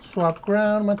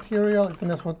ground material. I think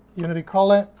that's what Unity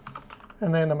call it.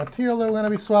 And then the material that we're going to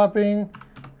be swapping,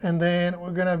 and then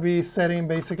we're going to be setting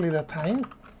basically the time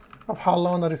of how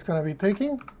long that it's going to be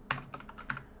taking.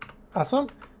 Awesome.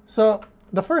 So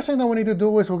the first thing that we need to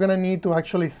do is we're going to need to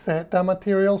actually set that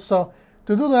material. So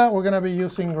to do that, we're going to be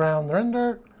using ground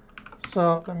render.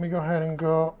 So let me go ahead and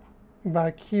go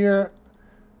back here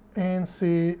and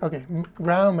see, okay,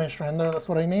 ground mesh render, that's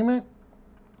what I name it.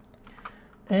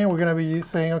 And we're going to be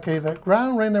saying, okay, the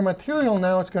ground render material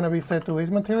now is going to be set to this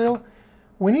material.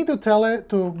 We need to tell it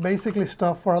to basically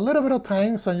stop for a little bit of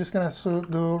time. So I'm just going to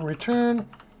do return,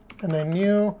 and then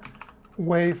new,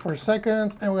 wait for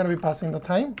seconds, and we're going to be passing the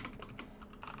time.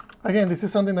 Again, this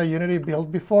is something that Unity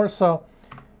built before, so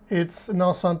it's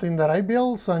not something that I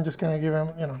built, so I'm just going to give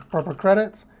them, proper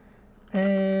credits.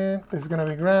 And this is going to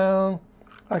be ground.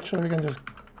 Actually, we can just,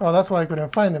 oh, that's why I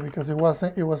couldn't find it, because there was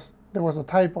a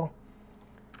typo.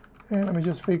 And let me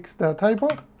just fix that typo.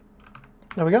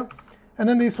 There we go. And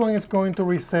then this one is going to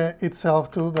reset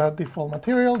itself to that default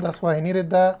material. That's why I needed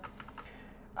that.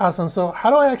 Awesome. So how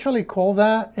do I actually call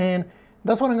that? And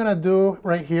that's what I'm going to do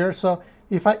right here. So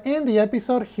if I end the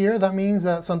episode here, that means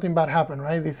that something bad happened,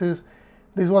 right? This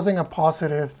wasn't a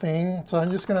positive thing. So I'm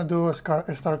just going to do a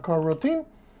start core routine.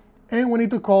 And we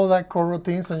need to call that core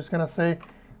routine. So I'm just going to say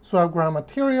swap ground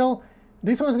material.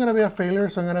 This one is going to be a failure.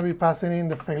 So I'm going to be passing in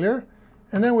the failure.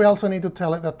 And then we also need to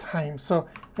tell it the time. So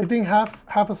I think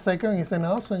half a second is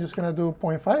enough. So I'm just going to do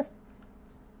 0.5.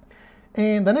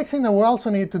 And the next thing that we also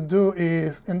need to do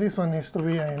is, and this one needs to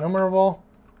be an enumerable,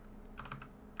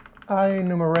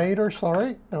 enumerator,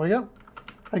 sorry, there we go.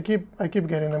 I keep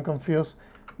getting them confused.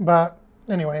 But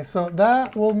anyway, so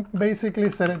that will basically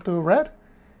set it to red.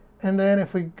 And then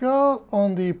if we go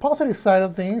on the positive side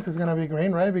of things, it's going to be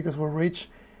green, right? Because we'll reach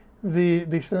the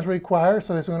distance required.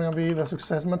 So this is going to be the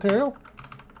success material.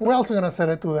 We're also going to set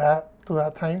it to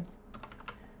that time.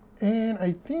 And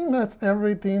I think that's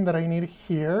everything that I need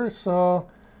here. So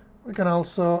we can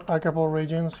also add a couple of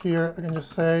regions here. I can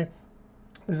just say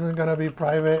this is going to be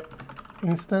private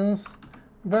instance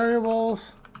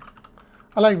variables.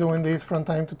 I like doing this from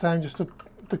time to time just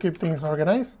to keep things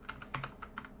organized.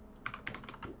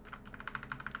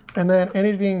 And then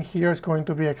anything here is going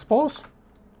to be exposed.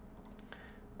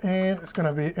 And it's going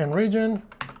to be in region.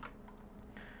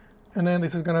 And then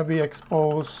this is going to be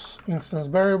expose instance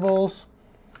variables.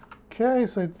 Okay,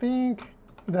 so I think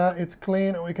that it's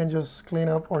clean. We can just clean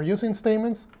up our using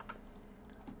statements.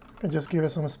 I can just give it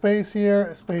some space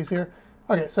here, space here.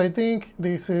 Okay, so I think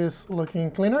this is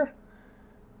looking cleaner.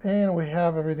 And we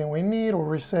have everything we need. We're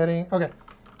resetting. Okay,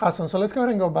 awesome. So let's go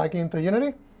ahead and go back into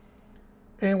Unity.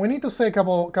 And we need to set a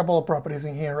couple of properties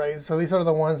in here, right? So these are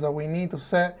the ones that we need to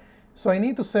set. So I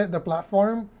need to set the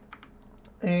platform.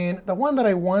 And the one that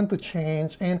I want to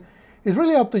change, and it's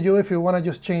really up to you. If you want to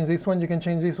just change this one, you can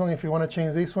change this one. If you want to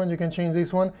change this one, you can change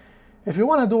this one. If you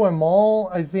want to do them all,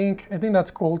 I think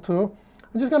that's cool too.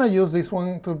 I'm just going to use this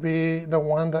one to be the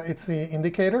one that it's the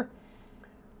indicator.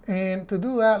 And to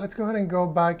do that, let's go ahead and go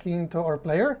back into our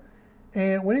player.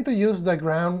 And we need to use the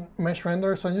ground mesh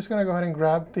render. So I'm just going to go ahead and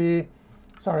grab the,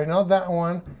 sorry, not that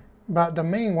one, but the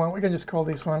main one. We can just call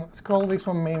this one. Let's call this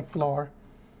one main floor.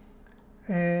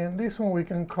 And this one we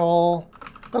can call,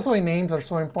 that's why names are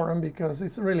so important, because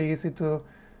it's really easy to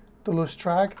lose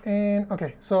track. And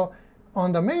OK, so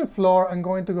on the main floor, I'm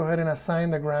going to go ahead and assign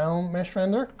the ground mesh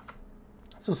render.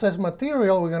 Success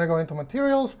material, we're going to go into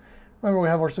materials. Remember, we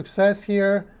have our success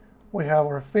here. We have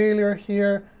our failure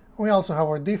here. We also have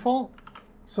our default.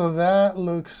 So that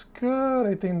looks good.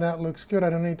 I think that looks good. I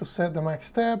don't need to set the max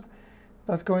step.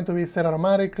 That's going to be set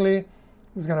automatically.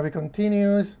 It's going to be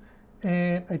continuous.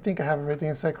 And I think I have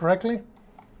everything set correctly.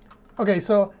 OK,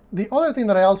 so the other thing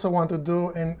that I also want to do,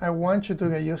 and I want you to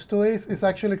get used to this, is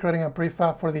actually creating a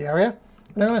prefab for the area.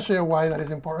 And I'm going to show you why that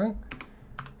is important.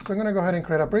 So I'm going to go ahead and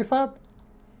create a prefab.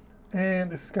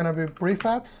 And this is going to be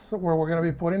prefabs where we're going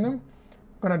to be putting them.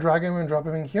 I'm going to drag them and drop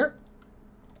them in here.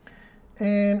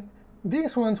 And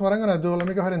these ones, what I'm going to do, let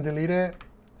me go ahead and delete it.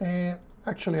 And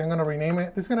actually, I'm going to rename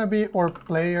it. This is going to be our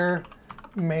player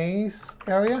maze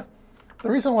area. The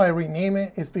reason why I rename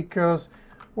it is because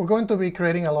we're going to be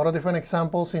creating a lot of different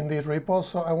examples in these repos.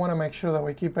 So I want to make sure that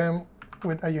we keep them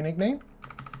with a unique name.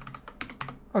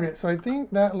 OK, so I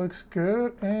think that looks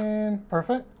good and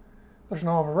perfect. There's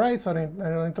no override, so I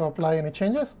don't need to apply any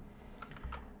changes.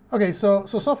 OK, so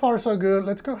far so good.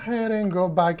 Let's go ahead and go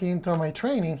back into my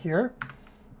training here.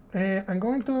 And I'm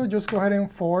going to just go ahead and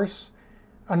force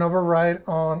an override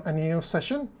on a new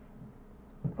session.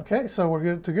 OK, so we're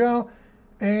good to go.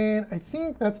 And I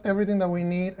think that's everything that we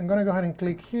need. I'm going to go ahead and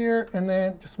click here and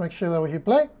then just make sure that we hit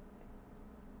play.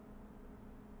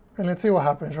 And let's see what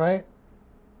happens, right?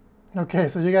 OK,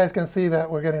 so you guys can see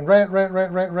that we're getting red, red,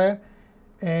 red, red, red.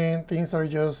 And things are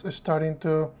just starting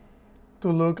to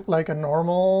look like a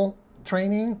normal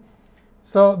training.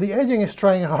 So the agent is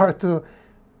trying hard to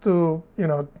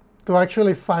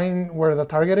actually find where the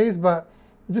target is, but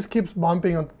it just keeps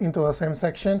bumping into the same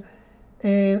section.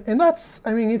 And that's,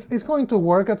 I mean, it's going to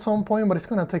work at some point, but it's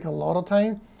going to take a lot of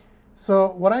time.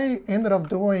 So what I ended up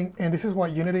doing, and this is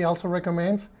what Unity also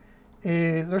recommends,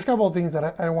 is there's a couple of things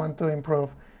that I want to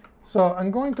improve. So I'm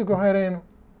going to go ahead and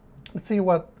let's see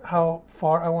how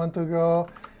far I want to go.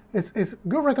 It's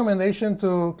good recommendation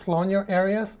to clone your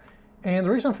areas. And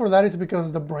the reason for that is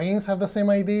because the brains have the same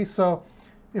ID. So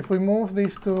if we move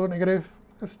these to negative,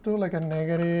 let's do like a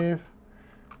negative,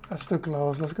 that's too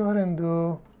close. Let's go ahead and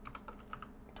do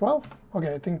 12.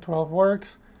 OK, I think 12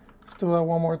 works. Let's do that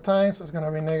one more time. So it's going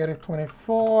to be negative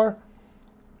 24.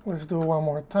 Let's do one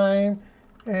more time.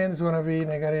 And it's going to be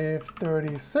negative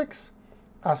 36.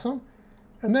 Awesome.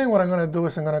 And then what I'm going to do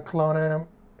is I'm going to clone them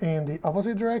in the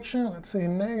opposite direction. Let's say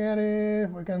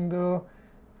negative. We can do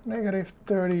negative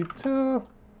 32.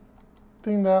 I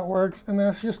think that works. And then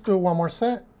let's just do one more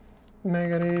set.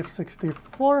 Negative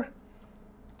 64.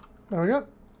 There we go.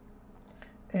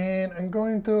 And I'm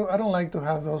going to, I don't like to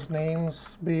have those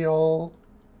names be all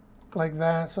like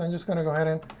that. So I'm just going to go ahead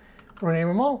and rename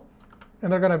them all.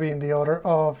 And they're going to be in the order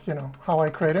of, how I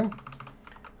create them.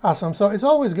 Awesome. So it's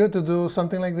always good to do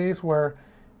something like this where,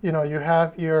 you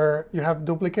have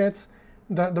duplicates.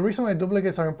 The reason why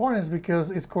duplicates are important is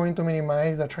because it's going to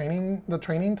minimize the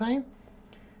training time.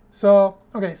 So,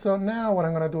 OK, so now what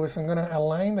I'm going to do is I'm going to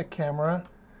align the camera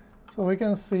so we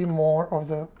can see more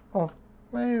of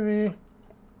maybe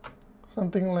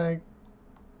something like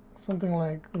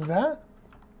that.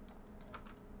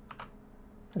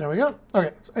 There we go.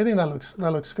 OK, so I think that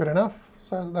looks good enough.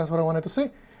 So that's what I wanted to see.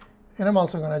 And I'm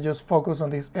also going to just focus on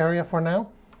this area for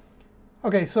now.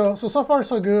 OK, so far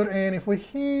so good. And if we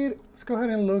hit, let's go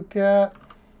ahead and look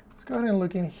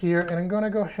in here. And I'm going to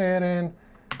go ahead and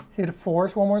hit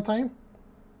force one more time.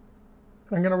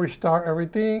 I'm gonna restart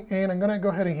everything, and I'm gonna go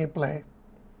ahead and hit play.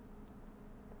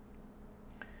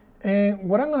 And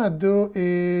what I'm gonna do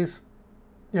is,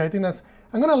 yeah, I think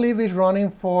I'm gonna leave this running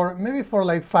for maybe for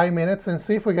like 5 minutes and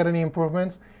see if we get any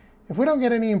improvements. If we don't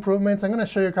get any improvements, I'm gonna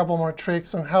show you a couple more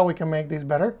tricks on how we can make this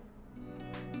better.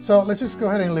 So let's just go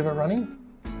ahead and leave it running.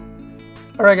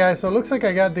 All right, guys, so it looks like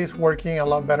I got this working a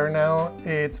lot better now.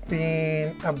 It's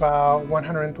been about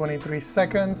 123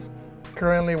 seconds.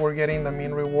 Currently, we're getting the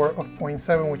mean reward of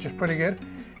 0.7, which is pretty good.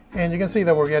 And you can see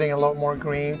that we're getting a lot more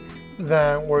green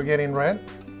than we're getting red.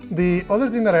 The other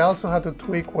thing that I also had to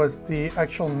tweak was the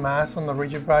actual mass on the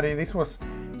rigid body.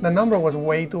 The number was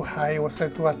way too high. It was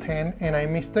set to a 10, and I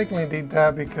mistakenly did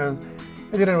that because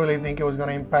I didn't really think it was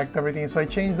gonna impact everything. So I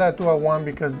changed that to a 1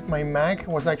 because my Mac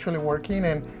was actually working,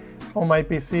 and on my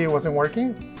PC it wasn't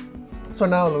working. So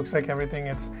now it looks like everything,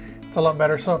 it's a lot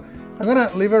better. So I'm gonna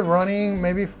leave it running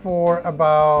maybe for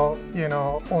about,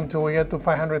 until we get to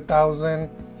 500,000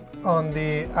 on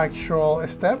the actual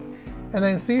step, and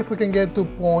then see if we can get to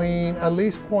at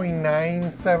least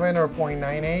 0.97 or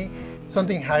 0.98,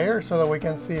 something higher, so that we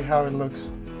can see how it looks.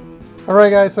 All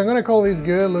right, guys, so I'm gonna call this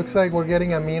good. Looks like we're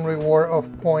getting a mean reward of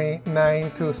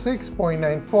 0.926,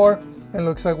 0.94, and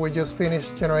looks like we just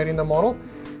finished generating the model.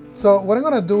 So what I'm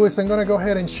gonna do is I'm gonna go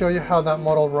ahead and show you how that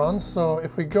model runs. So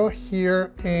if we go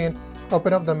here and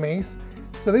open up the maze,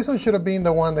 so this one should have been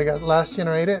the one that got last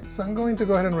generated. So I'm going to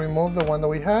go ahead and remove the one that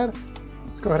we had.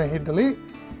 Let's go ahead and hit delete.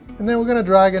 And then we're gonna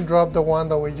drag and drop the one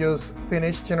that we just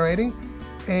finished generating.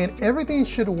 And everything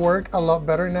should work a lot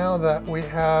better now that we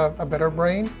have a better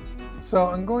brain. So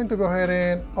I'm going to go ahead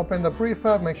and open the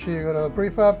prefab, make sure you go to the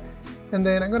prefab. And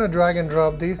then I'm gonna drag and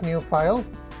drop this new file.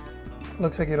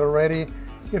 Looks like it already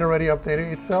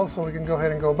updated itself, so we can go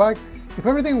ahead and go back. If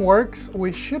everything works,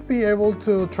 we should be able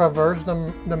to traverse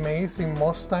the maze in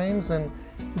most times and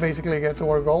basically get to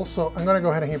our goal. So I'm gonna go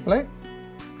ahead and hit play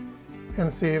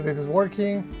and see if this is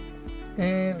working.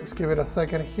 And let's give it a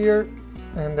second here,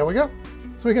 and there we go.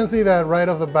 So we can see that right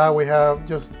off the bat we have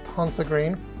just tons of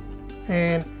green,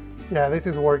 and yeah, this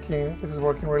is working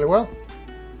really well.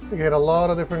 We get a lot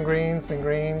of different greens,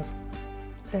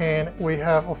 and we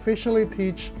have officially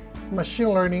teach machine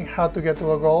learning how to get to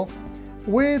the goal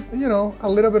with, a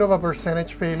little bit of a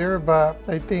percentage failure, but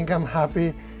I think I'm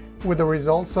happy with the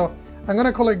results. So I'm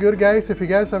gonna call it good, guys. If you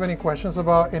guys have any questions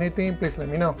about anything, please let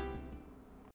me know.